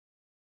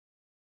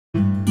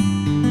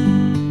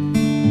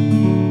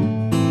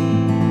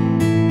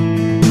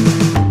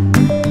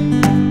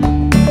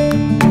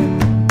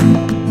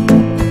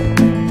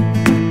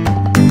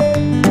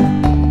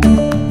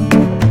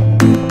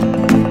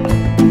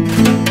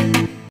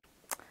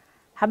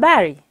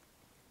Habari,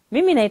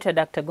 mimi naitwa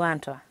Dr.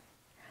 Gwantwa.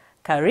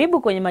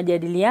 Karibu kwenye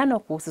majadiliano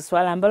kuhusu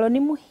swala ambalo ni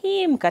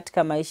muhimu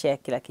katika maisha ya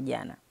kila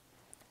kijana.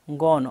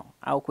 Ngono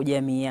au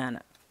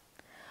kujamiiana.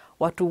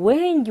 Watu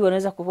wengi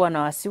wanaweza kuwa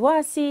na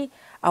wasiwasi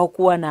au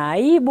kuwa na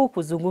aibu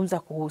kuzungumza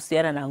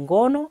kuhusiana na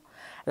ngono,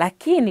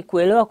 lakini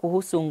kuelewa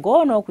kuhusu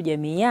ngono au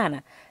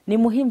kujamiiana ni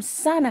muhimu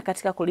sana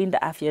katika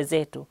kulinda afya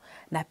zetu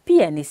na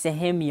pia ni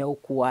sehemu ya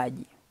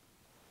ukuaji.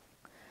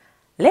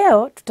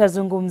 Leo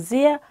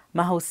tutazungumzia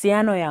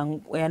mahusiano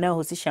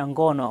yanayohusisha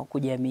ngono au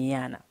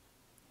kujamiiana.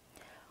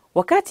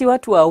 Wakati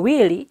watu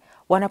wawili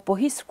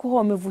wanapohisi kuwa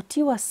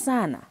wamevutiwa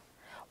sana,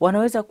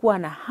 wanaweza kuwa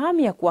na hamu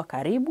ya kuwa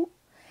karibu,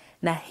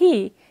 na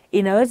hii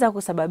inaweza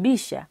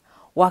kusababisha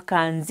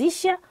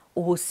wakaanzisha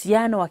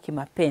uhusiano wa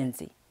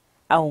kimapenzi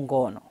au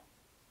ngono.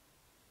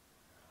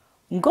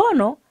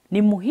 Ngono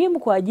ni muhimu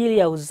kwa ajili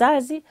ya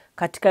uzazi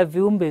katika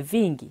viumbe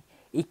vingi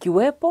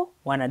ikiwepo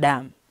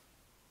wanadamu.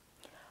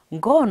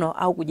 Ngono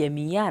au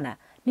kujamiiana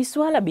ni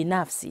suala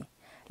binafsi,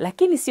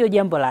 lakini sio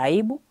jambo la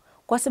aibu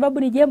kwa sababu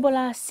ni jambo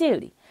la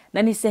asili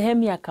na ni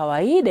sehemu ya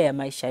kawaida ya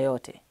maisha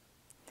yote.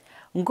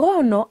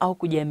 Ngono au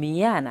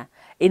kujamiiana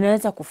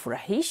inaweza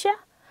kufurahisha,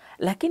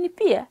 lakini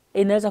pia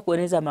inaweza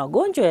kueneza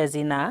magonjwa ya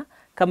zinaa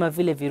kama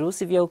vile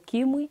virusi vya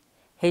ukimwi,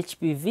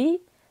 HPV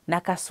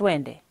na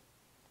kaswende.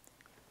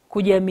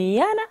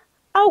 Kujamiiana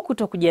au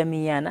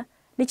kutokujamiiana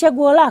ni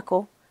chaguo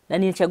lako na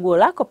ni chaguo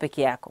lako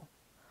peke yako.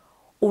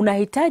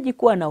 Unahitaji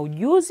kuwa na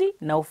ujuzi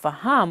na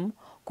ufahamu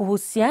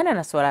kuhusiana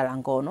na swala la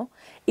ngono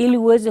ili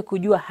uweze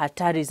kujua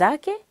hatari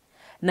zake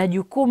na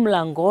jukumu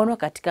la ngono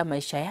katika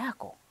maisha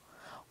yako.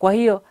 Kwa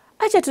hiyo,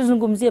 acha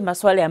tuzungumzie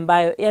maswali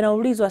ambayo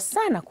yanaulizwa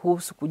sana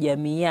kuhusu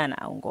kujamiiana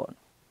au ngono.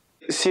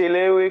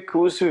 Sielewi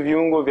kuhusu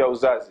viungo vya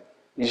uzazi.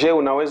 Je,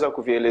 unaweza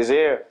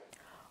kuvielezea?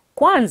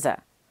 Kwanza,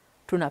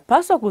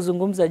 tunapaswa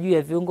kuzungumza juu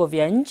ya viungo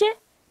vya nje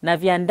na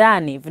vya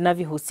ndani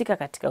vinavyohusika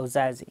katika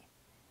uzazi.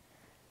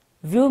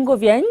 Viungo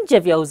vya nje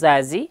vya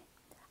uzazi,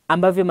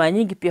 ambavyo mara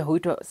nyingi pia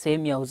huitwa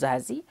sehemu ya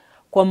uzazi,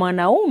 kwa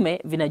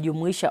mwanaume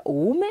vinajumuisha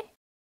uume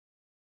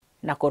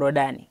na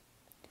korodani.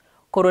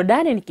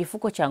 Korodani ni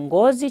kifuko cha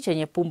ngozi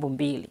chenye pumbu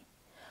mbili.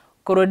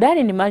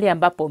 Korodani ni mahali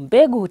ambapo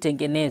mbegu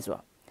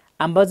hutengenezwa,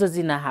 ambazo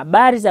zina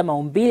habari za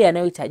maumbile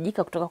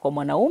yanayohitajika kutoka kwa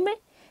mwanaume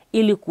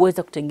ili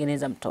kuweza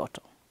kutengeneza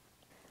mtoto.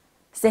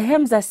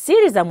 Sehemu za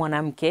siri za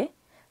mwanamke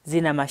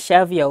zina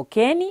mashavu ya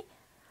ukeni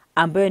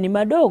ambayo ni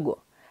madogo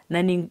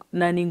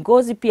na ni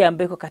ngozi pia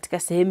ambayo iko katika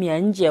sehemu ya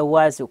nje ya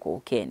uwazi uko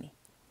ukeni.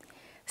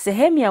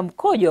 Sehemu ya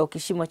mkojo au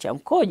kishimo cha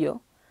mkojo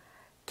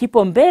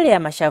kipo mbele ya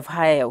mashavu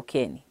haya ya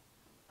ukeni.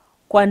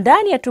 Kwa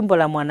ndani ya tumbo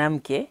la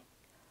mwanamke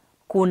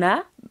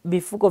kuna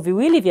vifuko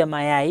viwili vya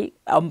mayai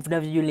au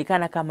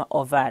vinavyojulikana kama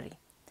ovari.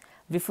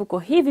 Vifuko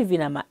hivi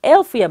vina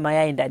maelfu ya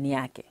mayai ndani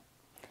yake.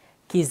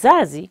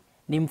 Kizazi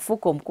ni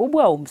mfuko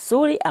mkubwa au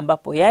msuli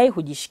ambapo yai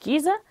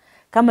hujishikiza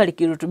kama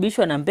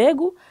likirutubishwa na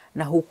mbegu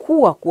na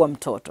hukua kuwa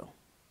mtoto.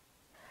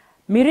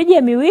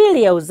 Mirija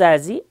miwili ya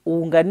uzazi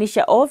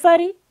huunganisha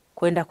ovari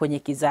kwenda kwenye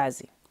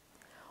kizazi.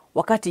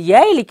 Wakati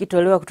yai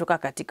likitolewa kutoka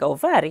katika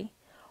ovari,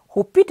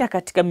 hupita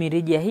katika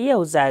mirija hii ya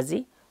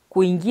uzazi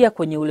kuingia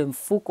kwenye ule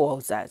mfuko wa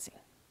uzazi.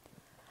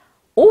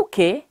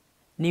 Uke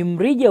ni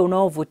mrija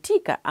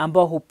unaovutika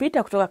ambao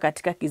hupita kutoka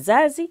katika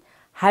kizazi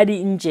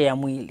hadi nje ya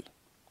mwili.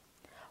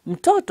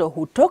 Mtoto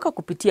hutoka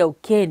kupitia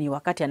ukeni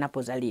wakati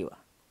anapozaliwa.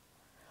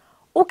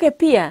 Uke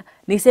pia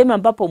ni sehemu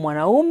ambapo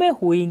mwanaume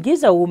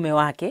huingiza uume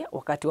wake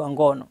wakati wa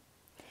ngono.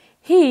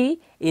 Hii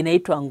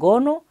inaitwa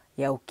ngono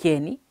ya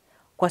ukeni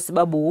kwa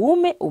sababu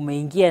uume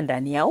umeingia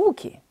ndani ya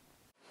uke.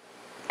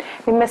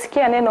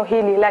 Nimesikia neno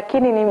hili,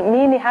 lakini ni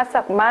nini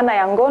hasa maana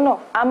ya ngono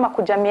ama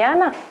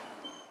kujamiiana?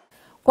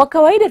 Kwa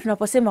kawaida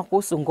tunaposema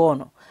kuhusu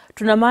ngono,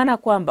 tuna maana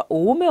kwamba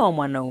uume wa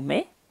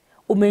mwanaume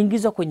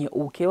umeingizwa kwenye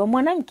uke wa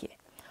mwanamke.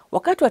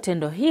 Wakati wa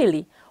tendo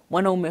hili,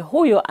 mwanaume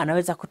huyo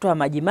anaweza kutoa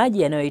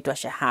majimaji yanayoitwa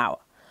shahawa.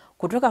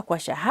 Kutoka kwa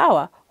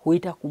shahawa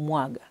huita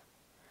kumwaga.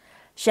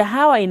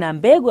 Shahawa ina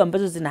mbegu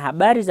ambazo zina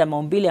habari za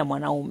maumbile ya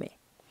mwanaume.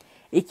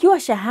 Ikiwa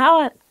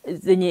shahawa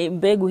zenye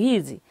mbegu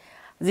hizi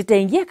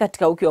zitaingia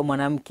katika uke wa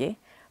mwanamke,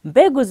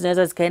 mbegu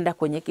zinaweza zikaenda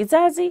kwenye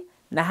kizazi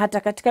na hata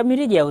katika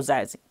mirija ya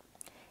uzazi.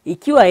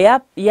 Ikiwa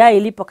yai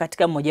lipo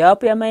katika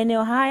mojawapo ya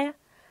maeneo haya,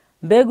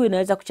 mbegu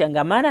inaweza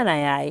kuchangamana na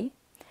yai.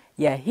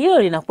 Ya hilo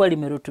linakuwa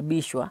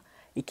limerutubishwa,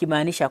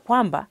 ikimaanisha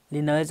kwamba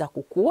linaweza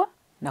kukua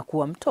na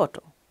kuwa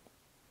mtoto.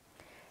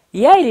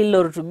 Yai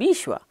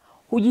lililorutubishwa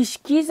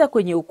hujishikiza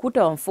kwenye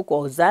ukuta wa mfuko wa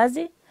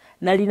uzazi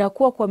na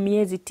linakuwa kwa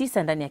miezi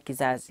 9 ndani ya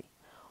kizazi.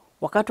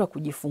 Wakati wa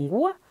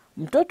kujifungua,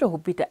 mtoto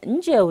hupita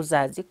nje ya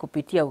uzazi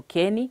kupitia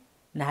ukeni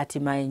na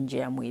hatimaye nje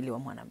ya mwili wa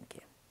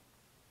mwanamke.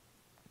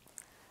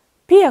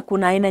 Pia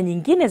kuna aina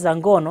nyingine za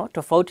ngono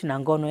tofauti na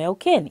ngono ya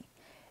ukeni,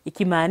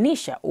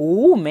 ikimaanisha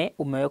uume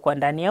umewekwa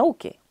ndani ya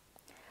uke.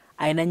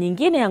 Aina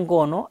nyingine ya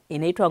ngono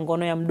inaitwa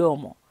ngono ya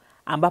mdomo,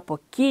 ambapo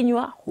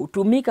kinywa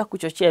hutumika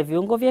kuchochea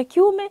viungo vya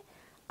kiume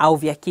au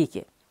vya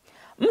kike.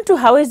 Mtu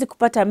hawezi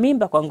kupata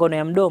mimba kwa ngono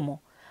ya mdomo,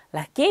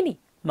 lakini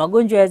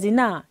magonjwa ya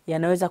zinaa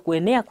yanaweza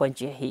kuenea kwa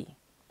njia hii.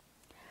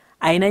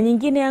 Aina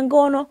nyingine ya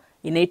ngono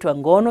inaitwa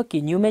ngono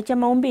kinyume cha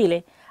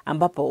maumbile,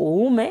 ambapo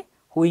uume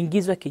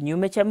huingizwa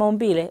kinyume cha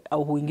maumbile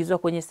au huingizwa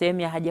kwenye sehemu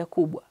ya haja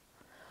kubwa.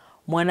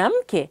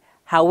 Mwanamke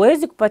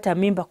hawezi kupata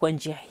mimba kwa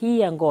njia hii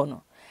ya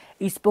ngono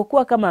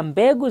isipokuwa kama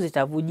mbegu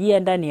zitavujia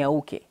ndani ya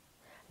uke.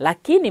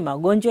 Lakini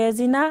magonjwa ya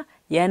zinaa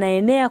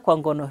yanaenea kwa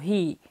ngono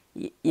hii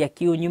ya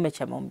kinyume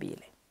cha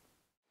maumbile.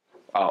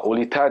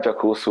 Ulitaja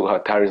kuhusu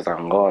hatari za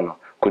ngono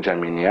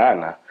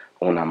kujamiiana,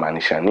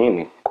 unamaanisha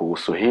nini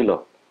kuhusu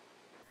hilo?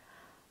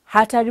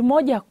 Hatari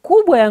moja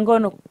kubwa ya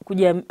ngono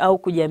au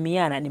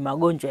kujamiiana ni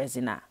magonjwa ya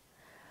zinaa.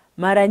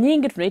 Mara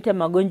nyingi tunaita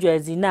magonjwa ya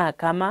zinaa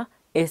kama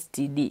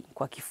STD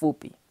kwa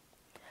kifupi.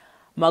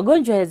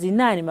 Magonjwa ya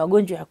zinaa ni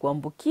magonjwa ya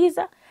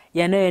kuambukiza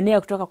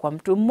yanayoenea kutoka kwa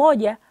mtu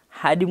mmoja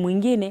hadi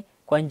mwingine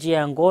kwa njia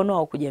ya ngono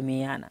au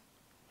kujamiiana.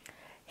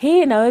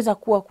 Hii inaweza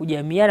kuwa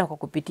kujamiiana kwa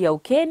kupitia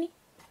ukeni,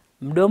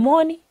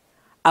 mdomoni,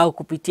 au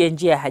kupitia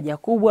njia ya haja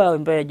kubwa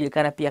ambayo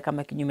inajulikana pia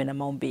kama kinyume na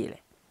maumbile.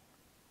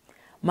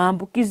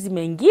 Maambukizi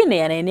mengine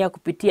yanaenea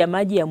kupitia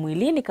maji ya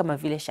mwilini kama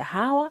vile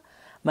shahawa,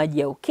 maji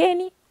ya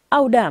ukeni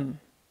au damu.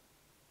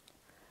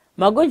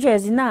 Magonjwa ya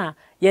zinaa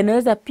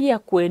yanaweza pia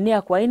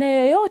kuenea kwa aina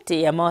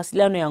yoyote ya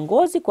mawasiliano ya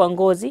ngozi kwa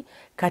ngozi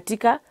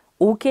katika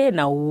uke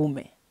na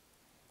uume.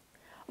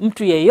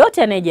 Mtu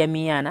yeyote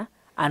anayejamiiana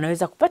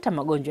anaweza kupata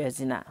magonjwa ya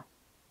zinaa.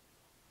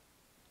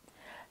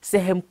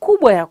 Sehemu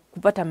kubwa ya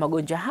kupata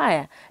magonjwa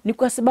haya ni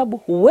kwa sababu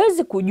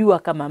huwezi kujua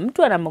kama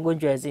mtu ana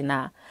magonjwa ya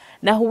zinaa,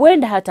 na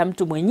huenda hata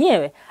mtu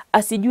mwenyewe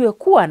asijue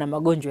kuwa ana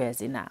magonjwa ya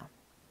zinaa.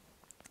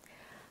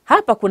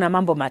 Hapa kuna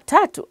mambo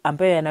matatu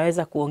ambayo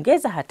yanaweza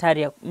kuongeza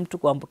hatari ya mtu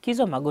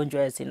kuambukizwa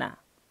magonjwa ya zinaa.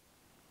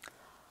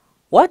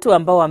 Watu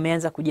ambao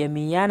wameanza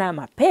kujamiiana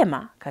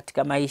mapema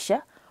katika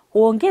maisha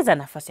huongeza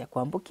nafasi ya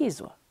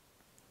kuambukizwa.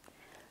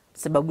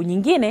 Sababu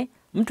nyingine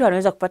mtu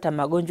anaweza kupata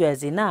magonjwa ya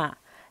zinaa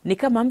ni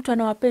kama mtu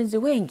ana wapenzi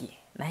wengi,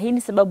 na hii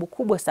ni sababu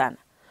kubwa sana.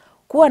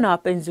 Kuwa na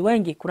wapenzi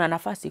wengi kuna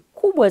nafasi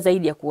kubwa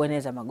zaidi ya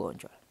kueneza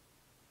magonjwa.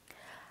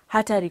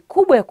 Hatari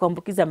kubwa ya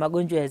kuambukiza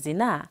magonjwa ya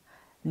zinaa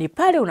ni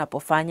pale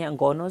unapofanya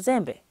ngono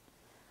zembe.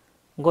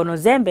 Ngono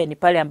zembe ni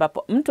pale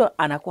ambapo mtu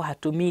anakuwa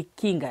hatumii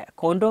kinga ya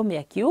kondom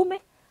ya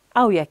kiume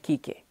au ya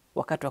kike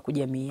wakati wa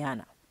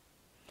kujamiiana.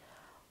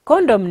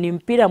 Kondom ni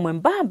mpira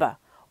mwembamba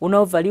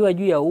unaovaliwa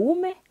juu ya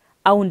uume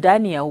au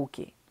ndani ya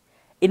uke.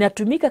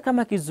 Inatumika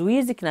kama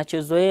kizuizi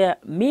kinachozoea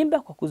mimba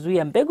kwa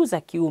kuzuia mbegu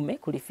za kiume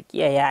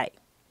kulifikia yai.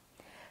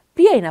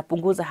 Pia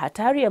inapunguza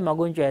hatari ya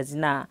magonjwa ya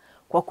zinaa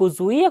kwa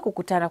kuzuia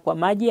kukutana kwa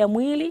maji ya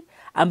mwili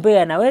ambayo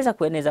yanaweza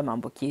kueneza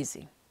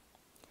maambukizi.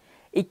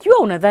 Ikiwa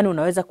unadhani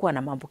unaweza kuwa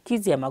na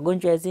maambukizi ya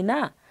magonjwa ya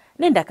zinaa,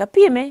 nenda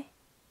kapime.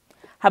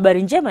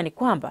 Habari njema ni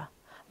kwamba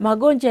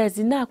magonjwa ya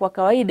zinaa kwa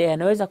kawaida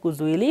yanaweza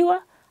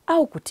kuzuiliwa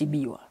au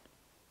kutibiwa.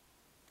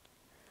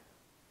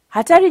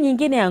 Hatari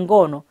nyingine ya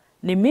ngono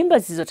ni mimba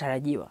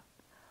zisizotarajiwa.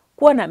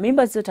 Kuwa na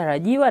mimba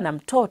zisizotarajiwa na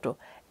mtoto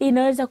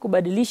inaweza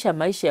kubadilisha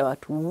maisha ya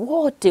watu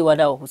wote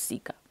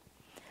wanaohusika.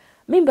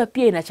 Mimba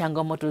pia ina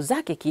changamoto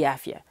zake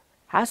kiafya,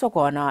 haswa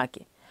kwa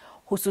wanawake,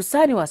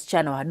 hususani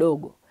wasichana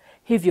wadogo.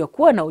 Hivyo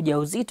kuwa na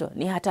ujauzito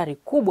ni hatari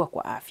kubwa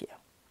kwa afya.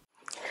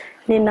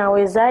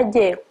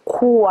 Ninawezaje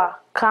kuwa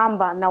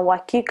kamba na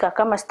uhakika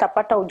kama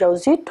sitapata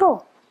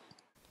ujauzito?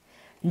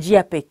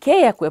 Njia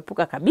pekee ya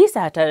kuepuka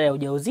kabisa hatari ya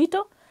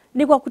ujauzito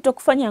ni kwa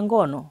kutokufanya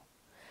ngono.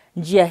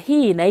 Njia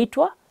hii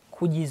inaitwa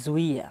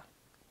kujizuia.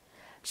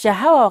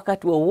 Shahawa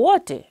wakati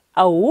wowote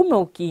au uume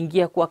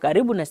ukiingia kuwa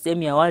karibu na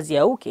sehemu ya wazi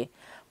ya uke,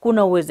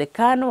 kuna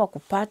uwezekano wa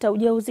kupata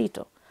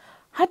ujauzito,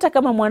 hata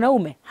kama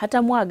mwanaume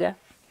hatamwaga.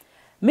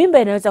 Mimba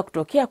inaweza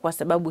kutokea kwa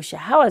sababu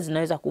shahawa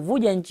zinaweza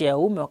kuvuja nje ya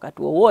uume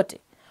wakati wowote,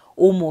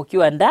 uume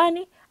ukiwa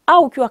ndani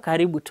au ukiwa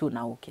karibu tu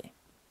na uke.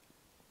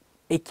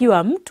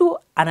 Ikiwa mtu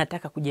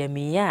anataka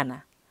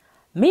kujamiiana,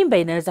 mimba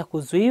inaweza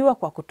kuzuiwa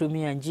kwa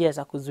kutumia njia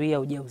za kuzuia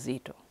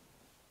ujauzito.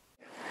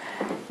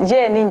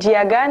 Je, ni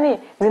njia gani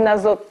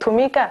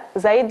zinazotumika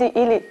zaidi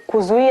ili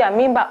kuzuia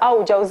mimba au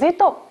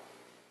ujauzito?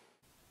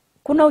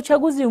 Kuna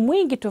uchaguzi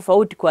mwingi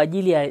tofauti kwa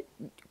ajili ya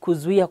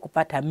kuzuia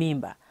kupata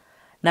mimba,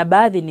 na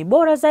baadhi ni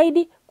bora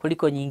zaidi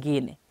kuliko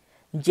nyingine.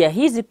 Njia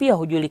hizi pia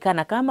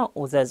hujulikana kama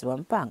uzazi wa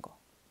mpango.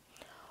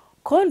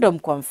 Kondom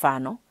kwa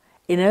mfano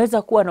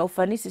inaweza kuwa na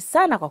ufanisi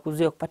sana kwa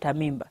kuzuia kupata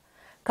mimba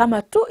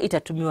kama tu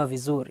itatumiwa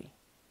vizuri.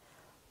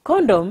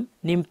 Kondom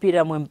ni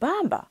mpira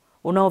mwembamba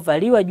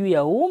unaovaliwa juu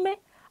ya uume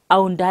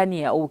au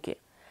ndani ya uke,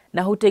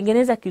 na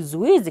hutengeneza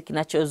kizuizi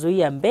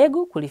kinachozuia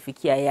mbegu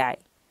kulifikia yai.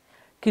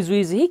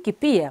 Kizuizi hiki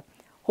pia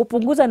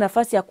hupunguza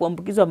nafasi ya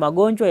kuambukizwa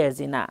magonjwa ya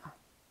zinaa.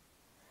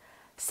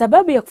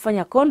 Sababu ya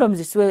kufanya kondom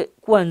zisiwe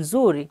kuwa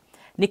nzuri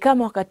ni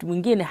kama wakati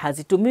mwingine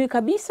hazitumiwi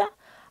kabisa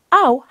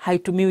au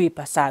haitumiwi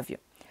ipasavyo,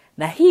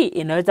 na hii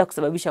inaweza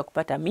kusababisha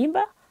kupata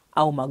mimba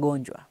au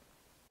magonjwa.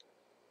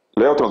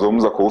 Leo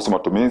tunazungumza kuhusu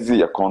matumizi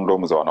ya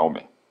kondom za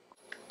wanaume.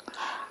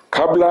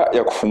 Kabla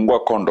ya kufungua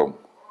kondom,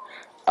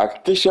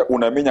 hakikisha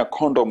unaminya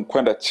kondom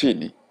kwenda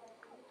chini,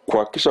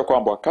 kuhakikisha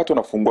kwamba wakati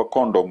unafungua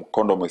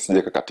kondom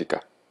isije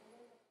kukatika.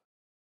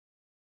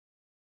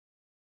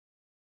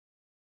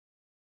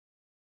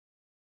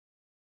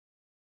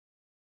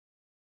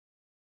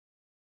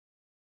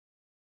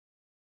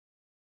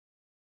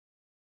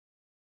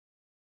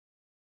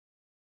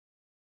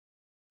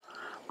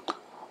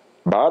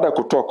 Baada ya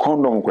kutoa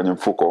kondom kwenye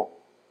mfuko,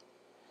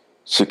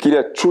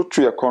 shikilia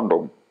chuchu ya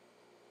kondom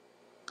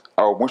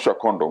au mwisho wa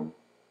kondom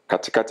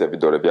katikati ya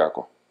vidole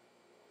vyako.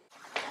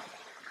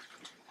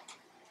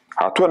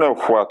 Hatua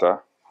inayofuata,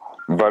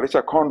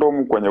 valisha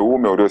kondom kwenye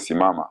uume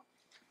uliosimama.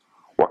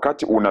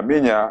 Wakati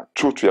unaminya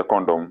chuchu ya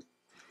kondom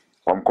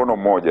kwa mkono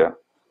mmoja,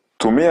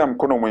 tumia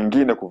mkono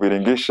mwingine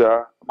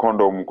kuviringisha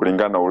kondom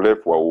kulingana na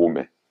urefu wa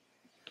uume.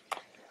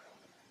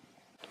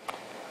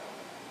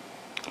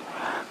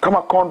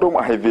 Kama kondom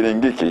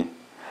haiviringiki,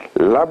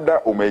 labda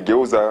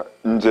umeigeuza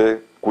nje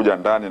kuja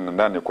ndani na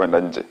ndani kwenda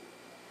nje.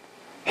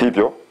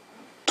 Hivyo,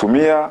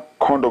 tumia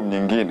kondom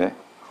nyingine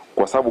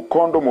kwa sababu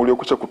kondom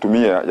uliyokwisha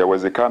kutumia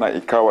yawezekana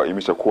ikawa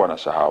imeshakuwa na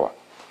shahawa.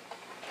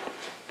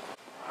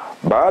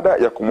 Baada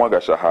ya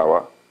kumwaga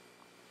shahawa,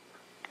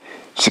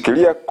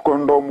 shikilia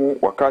kondomu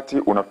wakati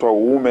unatoa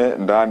uume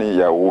ndani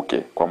ya uke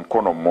kwa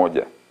mkono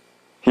mmoja.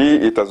 Hii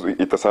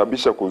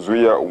itasababisha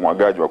kuzuia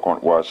umwagaji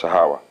wa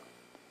shahawa.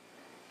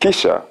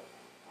 Kisha,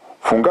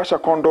 fungasha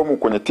kondomu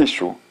kwenye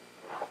tishu,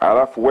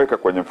 alafu weka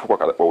kwenye mfuko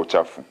wa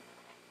uchafu.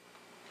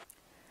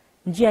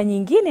 Njia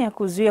nyingine ya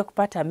kuzuia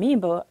kupata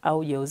mimba au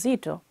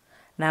ujauzito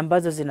na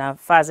ambazo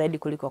zinafaa zaidi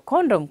kuliko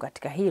kondom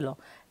katika hilo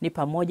ni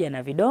pamoja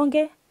na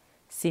vidonge,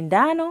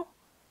 sindano,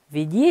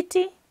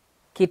 vijiti,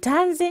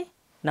 kitanzi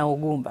na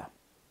ugumba.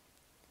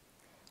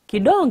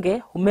 Kidonge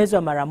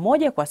humezwa mara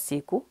moja kwa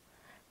siku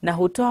na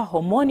hutoa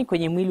homoni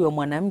kwenye mwili wa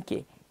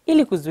mwanamke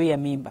ili kuzuia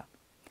mimba.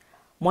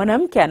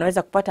 Mwanamke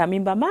anaweza kupata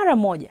mimba mara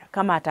moja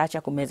kama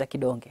ataacha kumeza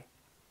kidonge.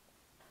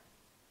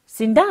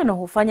 Sindano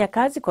hufanya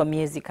kazi kwa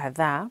miezi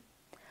kadhaa,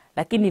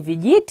 lakini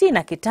vijiti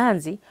na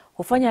kitanzi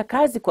hufanya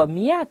kazi kwa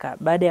miaka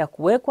baada ya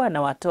kuwekwa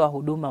na watoa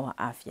huduma wa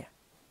afya.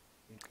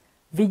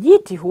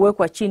 Vijiti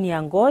huwekwa chini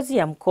ya ngozi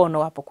ya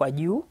mkono hapo kwa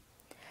juu,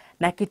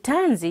 na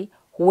kitanzi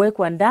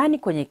huwekwa ndani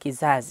kwenye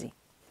kizazi.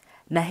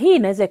 Na hii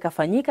inaweza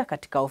ikafanyika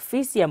katika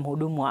ofisi ya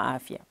mhudumu wa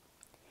afya.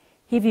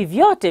 Hivi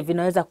vyote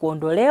vinaweza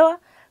kuondolewa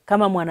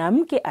kama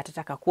mwanamke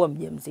atataka kuwa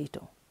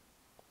mjamzito.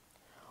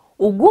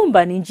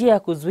 Ugumba ni njia ya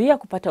kuzuia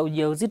kupata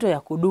ujauzito ya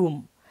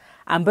kudumu,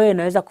 ambayo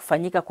inaweza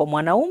kufanyika kwa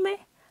mwanaume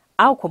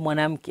au kwa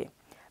mwanamke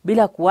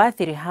bila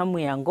kuathiri hamu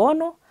ya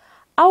ngono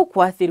au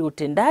kuathiri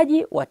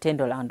utendaji wa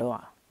tendo la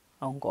ndoa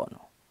au ngono.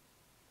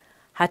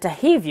 Hata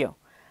hivyo,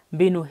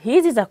 mbinu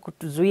hizi za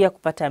kuzuia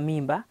kupata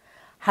mimba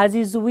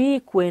hazizuii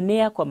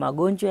kuenea kwa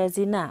magonjwa ya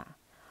zinaa.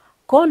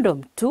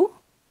 Kondom tu,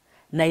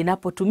 na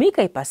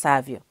inapotumika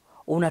ipasavyo,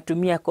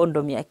 unatumia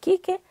kondom ya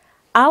kike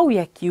au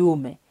ya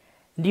kiume,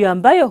 ndiyo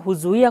ambayo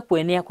huzuia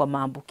kuenea kwa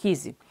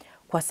maambukizi,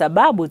 kwa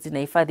sababu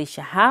zinahifadhi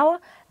shahawa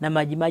na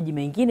majimaji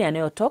mengine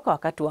yanayotoka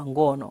wakati wa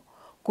ngono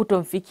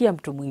kutomfikia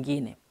mtu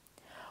mwingine.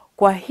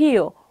 Kwa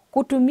hiyo,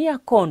 kutumia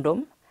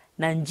kondom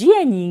na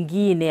njia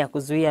nyingine ya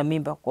kuzuia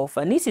mimba kwa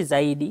ufanisi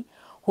zaidi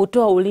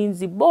hutoa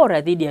ulinzi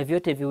bora dhidi ya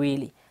vyote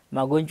viwili,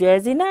 magonjwa ya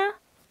zinaa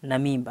na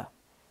mimba.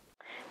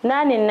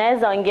 Nani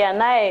ninaweza ongea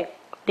naye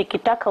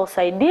nikitaka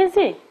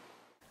usaidizi?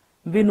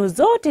 Mbinu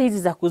zote hizi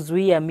za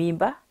kuzuia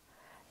mimba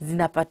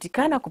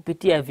zinapatikana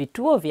kupitia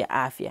vituo vya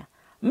afya.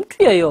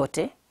 Mtu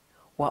yoyote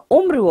wa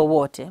umri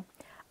wowote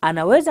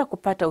anaweza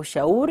kupata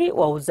ushauri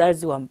wa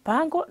uzazi wa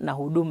mpango na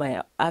huduma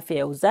ya afya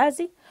ya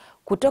uzazi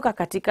kutoka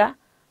katika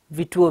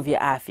vituo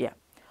vya afya.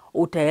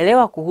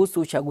 Utaelewa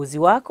kuhusu uchaguzi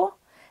wako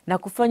na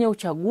kufanya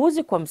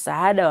uchaguzi kwa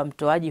msaada wa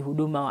mtoaji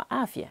huduma wa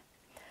afya.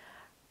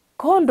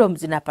 Kondom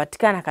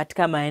zinapatikana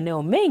katika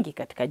maeneo mengi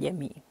katika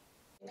jamii.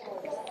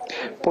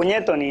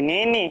 Punyeto ni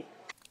nini?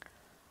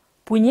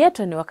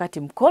 Punyeto ni wakati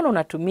mkono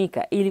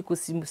unatumika ili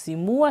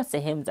kusisimua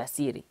sehemu za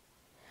siri.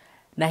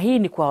 Na hii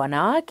ni kwa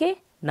wanawake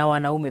na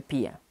wanaume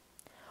pia.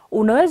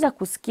 Unaweza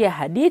kusikia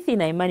hadithi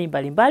na imani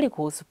mbalimbali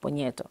kuhusu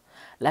punyeto,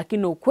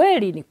 lakini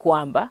ukweli ni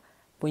kwamba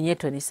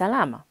punyeto ni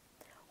salama.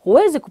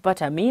 Huwezi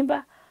kupata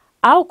mimba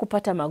au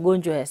kupata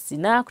magonjwa ya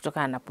zinaa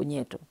kutokana na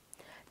punyeto.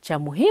 Cha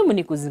muhimu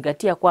ni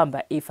kuzingatia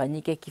kwamba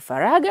ifanyike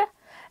kifaraga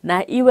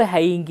na iwe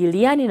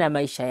haiingiliani na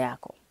maisha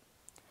yako.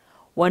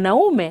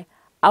 Wanaume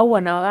au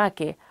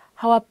wanawake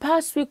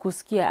hawapaswi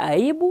kusikia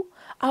aibu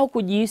au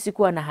kujihisi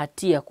kuwa na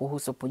hatia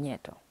kuhusu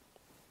punyeto.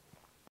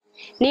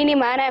 Nini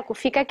maana ya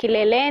kufika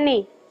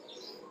kileleni?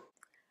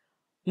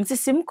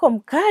 Msisimko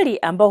mkali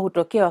ambao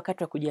hutokea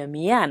wakati wa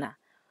kujamiiana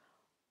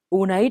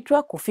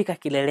unaitwa kufika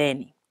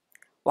kileleni.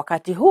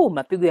 Wakati huu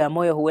mapigo ya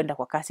moyo huenda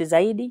kwa kasi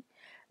zaidi,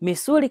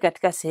 misuli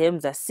katika sehemu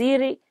za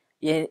siri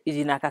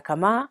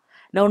zinakakamaa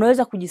na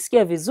unaweza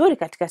kujisikia vizuri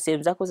katika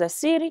sehemu zako za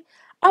siri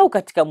au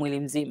katika mwili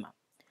mzima.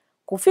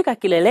 Kufika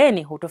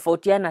kileleni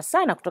hutofautiana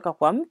sana kutoka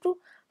kwa mtu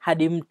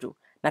hadi mtu,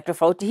 na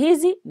tofauti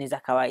hizi ni za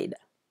kawaida.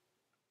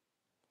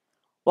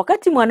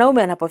 Wakati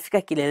mwanaume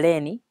anapofika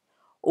kileleni,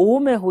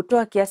 uume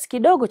hutoa kiasi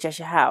kidogo cha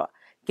shahawa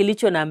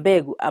kilicho na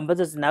mbegu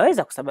ambazo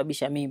zinaweza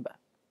kusababisha mimba.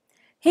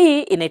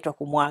 Hii inaitwa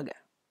kumwaga.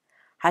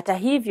 Hata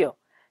hivyo,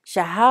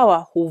 shahawa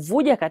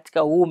huvuja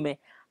katika uume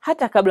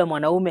hata kabla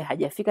mwanaume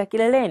hajafika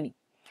kileleni.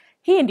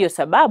 Hii ndiyo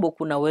sababu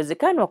kuna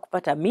uwezekano wa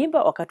kupata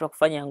mimba wakati wa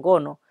kufanya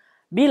ngono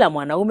bila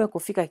mwanaume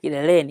kufika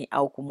kileleni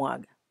au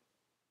kumwaga.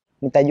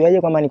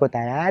 Nitajuaje kwamba niko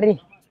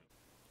tayari?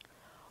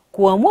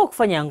 Kuamua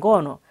kufanya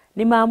ngono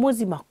ni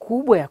maamuzi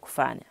makubwa ya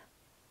kufanya.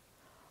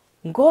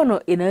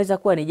 Ngono inaweza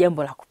kuwa ni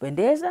jambo la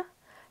kupendeza,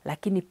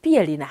 lakini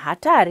pia lina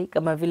hatari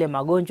kama vile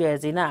magonjwa ya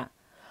zinaa.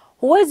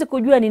 Huwezi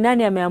kujua ni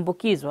nani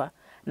ameambukizwa,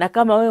 na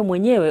kama wewe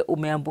mwenyewe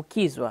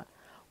umeambukizwa,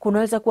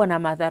 kunaweza kuwa na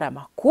madhara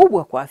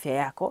makubwa kwa afya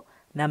yako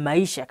na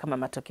maisha kama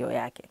matokeo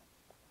yake.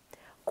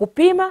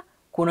 Kupima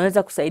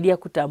kunaweza kusaidia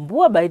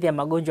kutambua baadhi ya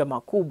magonjwa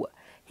makubwa,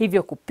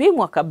 hivyo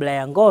kupimwa kabla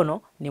ya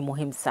ngono ni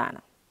muhimu sana.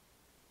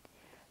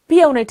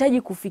 Pia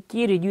unahitaji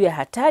kufikiri juu ya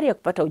hatari ya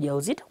kupata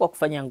ujauzito kwa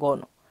kufanya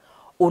ngono.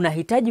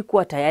 Unahitaji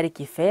kuwa tayari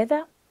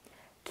kifedha,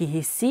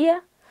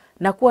 kihisia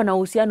na kuwa na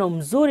uhusiano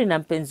mzuri na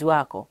mpenzi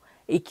wako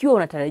ikiwa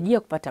unatarajia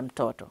kupata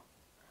mtoto.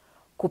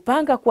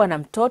 Kupanga kuwa na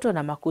mtoto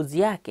na makuzi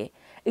yake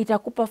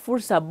itakupa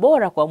fursa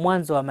bora kwa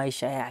mwanzo wa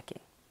maisha yake.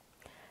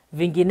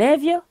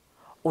 Vinginevyo,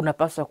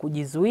 unapaswa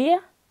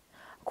kujizuia,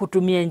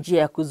 kutumia njia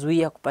ya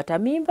kuzuia kupata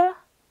mimba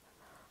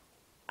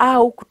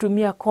au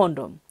kutumia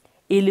kondom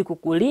ili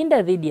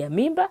kukulinda dhidi ya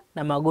mimba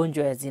na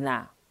magonjwa ya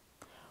zinaa.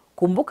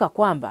 Kumbuka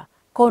kwamba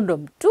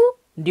kondom tu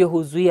ndio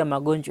huzuia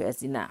magonjwa ya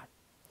zinaa.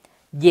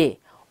 Je,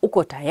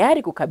 uko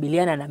tayari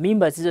kukabiliana na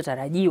mimba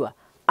zisizotarajiwa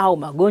au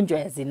magonjwa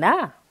ya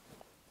zinaa?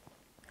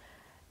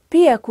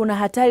 Pia kuna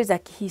hatari za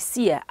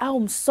kihisia au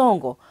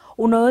msongo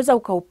unaweza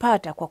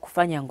ukaupata kwa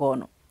kufanya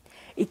ngono.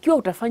 Ikiwa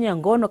utafanya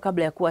ngono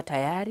kabla ya kuwa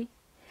tayari,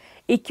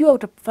 ikiwa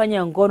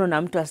utafanya ngono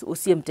na mtu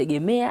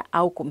usiyemtegemea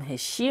au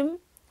kumheshimu,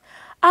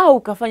 au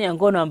ukafanya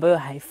ngono ambayo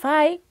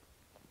haifai,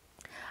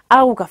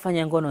 au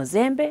ukafanya ngono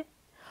zembe,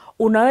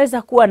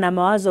 unaweza kuwa na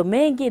mawazo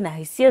mengi na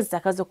hisia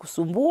zitakazo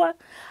kusumbua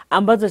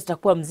ambazo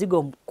zitakuwa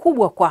mzigo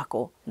mkubwa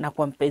kwako na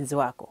kwa mpenzi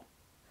wako.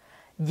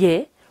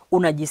 Je,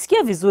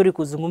 unajisikia vizuri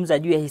kuzungumza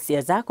juu ya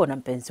hisia zako na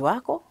mpenzi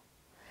wako?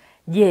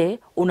 Je,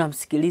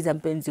 unamsikiliza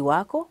mpenzi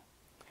wako?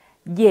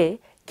 Je,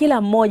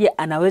 kila mmoja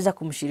anaweza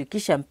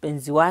kumshirikisha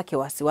mpenzi wake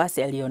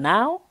wasiwasi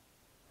alionao?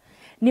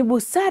 Ni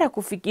busara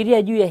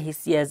kufikiria juu ya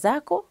hisia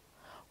zako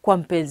kwa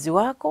mpenzi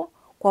wako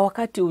kwa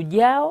wakati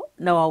ujao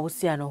na wa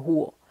uhusiano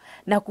huo,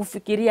 na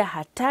kufikiria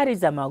hatari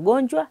za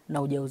magonjwa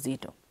na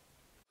ujauzito.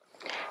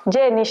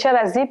 Je, ni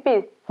ishara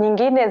zipi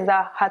nyingine za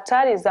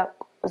hatari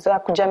za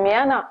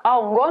kujamiana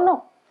au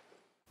ngono?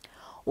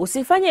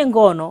 Usifanye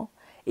ngono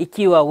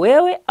ikiwa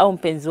wewe au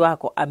mpenzi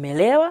wako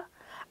amelewa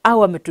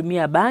au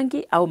ametumia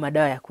bangi au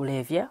madawa ya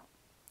kulevya.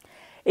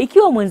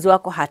 Ikiwa mwenzi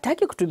wako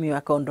hataki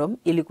kutumia kondom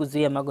ili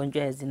kuzuia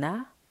magonjwa ya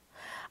zinaa,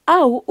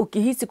 au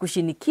ukihisi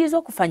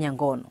kushinikizwa kufanya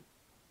ngono.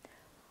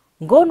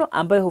 Ngono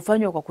ambayo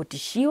hufanywa kwa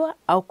kutishiwa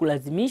au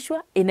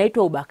kulazimishwa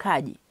inaitwa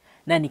ubakaji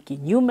na ni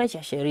kinyume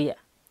cha sheria.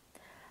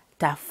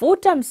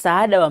 Tafuta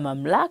msaada wa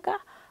mamlaka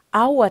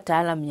au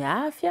wataalamu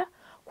ya afya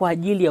kwa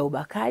ajili ya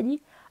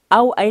ubakaji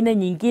au aina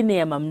nyingine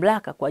ya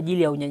mamlaka kwa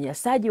ajili ya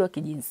unyanyasaji wa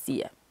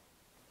kijinsia.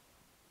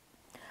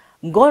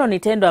 Ngono ni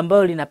tendo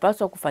ambalo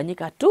linapaswa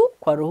kufanyika tu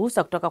kwa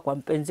ruhusa kutoka kwa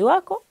mpenzi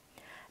wako,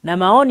 na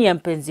maoni ya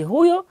mpenzi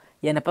huyo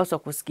yanapaswa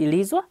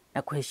kusikilizwa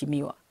na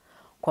kuheshimiwa.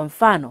 Kwa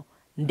mfano,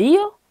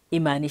 ndio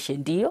imaanishe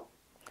ndio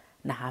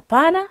na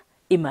hapana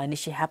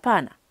imaanishe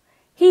hapana.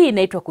 Hii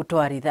inaitwa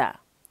kutoa ridhaa.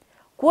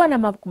 Kuwa na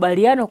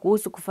makubaliano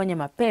kuhusu kufanya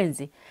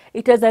mapenzi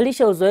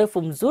itazalisha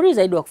uzoefu mzuri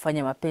zaidi wa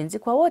kufanya mapenzi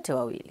kwa wote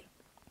wawili.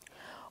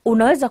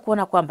 Unaweza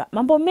kuona kwamba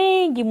mambo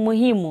mengi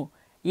muhimu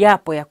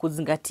yapo ya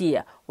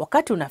kuzingatia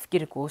wakati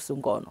unafikiri kuhusu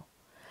ngono.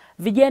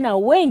 Vijana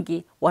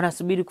wengi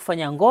wanasubiri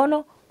kufanya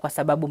ngono kwa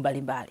sababu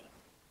mbalimbali.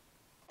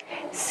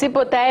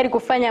 Sipo tayari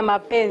kufanya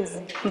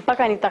mapenzi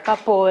mpaka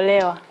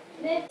nitakapoolewa.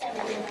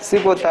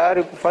 Sipo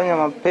tayari kufanya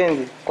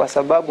mapenzi kwa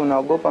sababu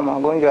naogopa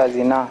magonjwa ya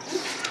zinaa.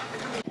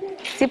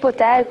 Sipo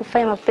tayari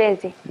kufanya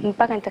mapenzi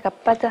mpaka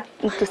nitakapopata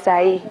mtu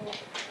sahihi.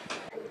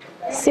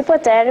 Sipo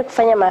tayari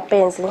kufanya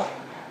mapenzi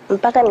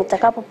mpaka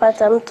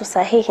nitakapopata mtu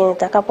sahihi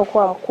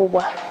nitakapokuwa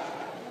mkubwa.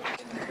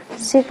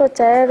 Sipo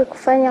tayari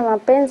kufanya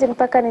mapenzi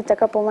mpaka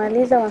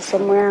nitakapomaliza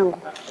masomo yangu.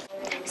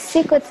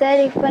 Siko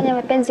tayari kufanya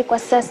mapenzi kwa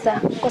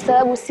sasa kwa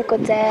sababu siko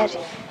tayari.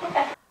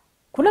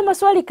 Kuna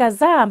maswali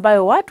kadhaa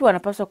ambayo watu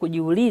wanapaswa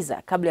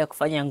kujiuliza kabla ya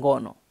kufanya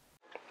ngono.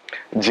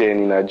 Je,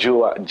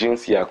 ninajua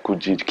jinsi ya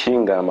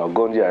kujikinga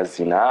magonjwa ya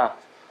zinaa?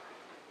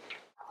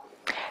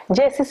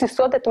 Je, sisi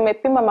sote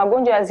tumepima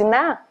magonjwa ya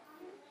zinaa?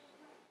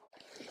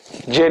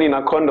 Je,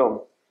 nina kondom?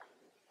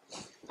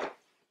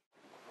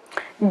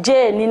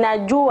 Je,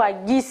 ninajua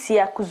jinsi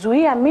ya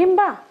kuzuia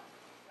mimba?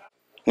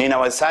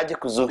 Ninawezaje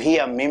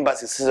kuzuia mimba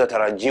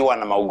zisizotarajiwa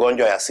na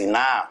magonjwa ya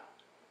zinaa?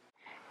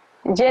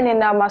 Je,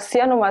 nina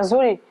mahusiano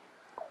mazuri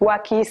wa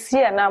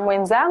kihisia na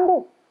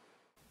mwenzangu?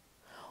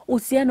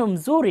 Uhusiano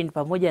mzuri ni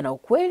pamoja na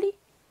ukweli,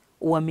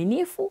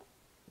 uaminifu,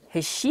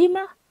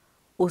 heshima,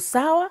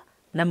 usawa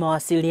na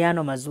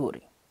mawasiliano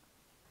mazuri.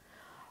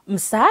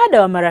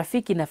 Msaada wa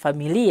marafiki na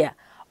familia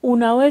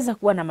unaweza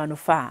kuwa na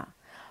manufaa.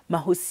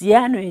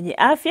 Mahusiano yenye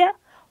afya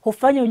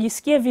hufanya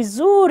ujisikie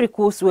vizuri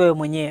kuhusu wewe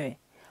mwenyewe.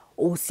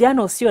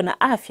 Uhusiano usio na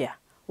afya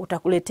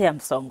utakuletea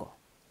msongo.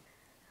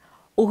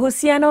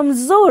 Uhusiano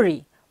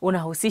mzuri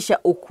unahusisha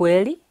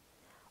ukweli,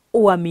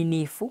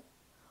 uaminifu,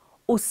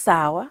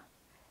 usawa,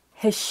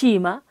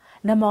 heshima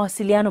na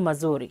mawasiliano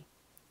mazuri.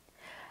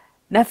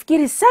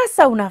 Nafikiri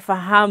sasa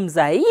unafahamu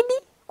zaidi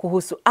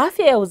kuhusu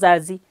afya ya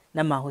uzazi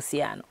na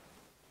mahusiano.